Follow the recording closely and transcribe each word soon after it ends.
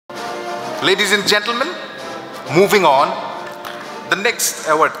Ladies and gentlemen, moving on, the next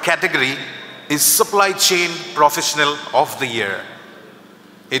award category is Supply Chain Professional of the Year.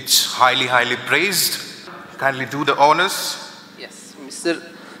 It's highly, highly praised. Kindly do the honors. Yes, Mr.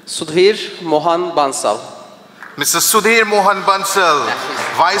 Sudhir Mohan Bansal. Mr. Sudhir Mohan Bansal,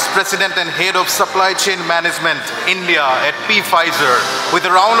 Vice President and Head of Supply Chain Management, India at Pfizer. With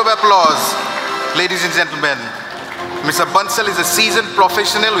a round of applause, ladies and gentlemen, Mr. Bansal is a seasoned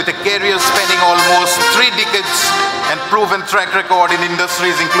professional with a career spanning almost 3 decades and proven track record in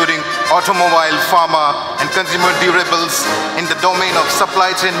industries including automobile, pharma, and consumer durables in the domain of supply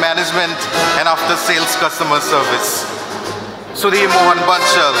chain management and after-sales customer service. Sudhir Mohan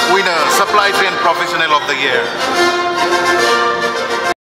Bansal, winner, Supply Chain Professional of the Year.